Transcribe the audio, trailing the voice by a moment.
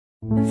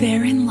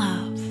They're in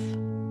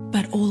love,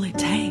 but all it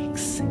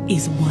takes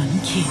is one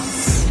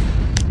kiss.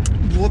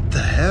 What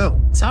the hell?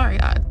 Sorry,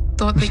 I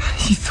thought that...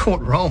 You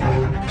thought wrong.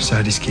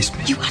 Mercedes kissed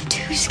me. You are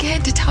too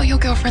scared to tell your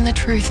girlfriend the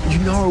truth. You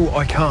know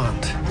I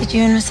can't. Did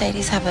you and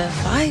Mercedes have a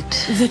fight?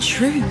 The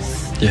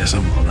truth Yeah,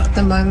 something like that.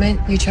 The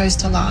moment you chose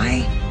to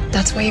lie,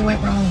 that's where you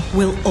went wrong.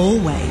 will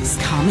always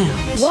come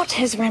out. What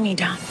has Remy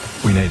done?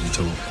 We need to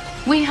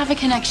talk. We have a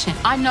connection.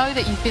 I know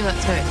that you feel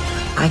it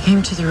too. I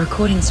came to the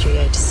recording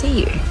studio to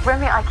see you.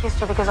 Remy, I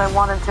kissed you because I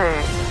wanted to.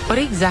 What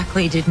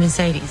exactly did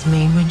Mercedes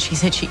mean when she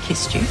said she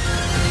kissed you?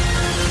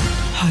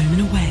 Home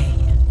and Away,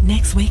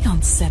 next week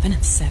on 7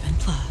 and 7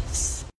 Plus.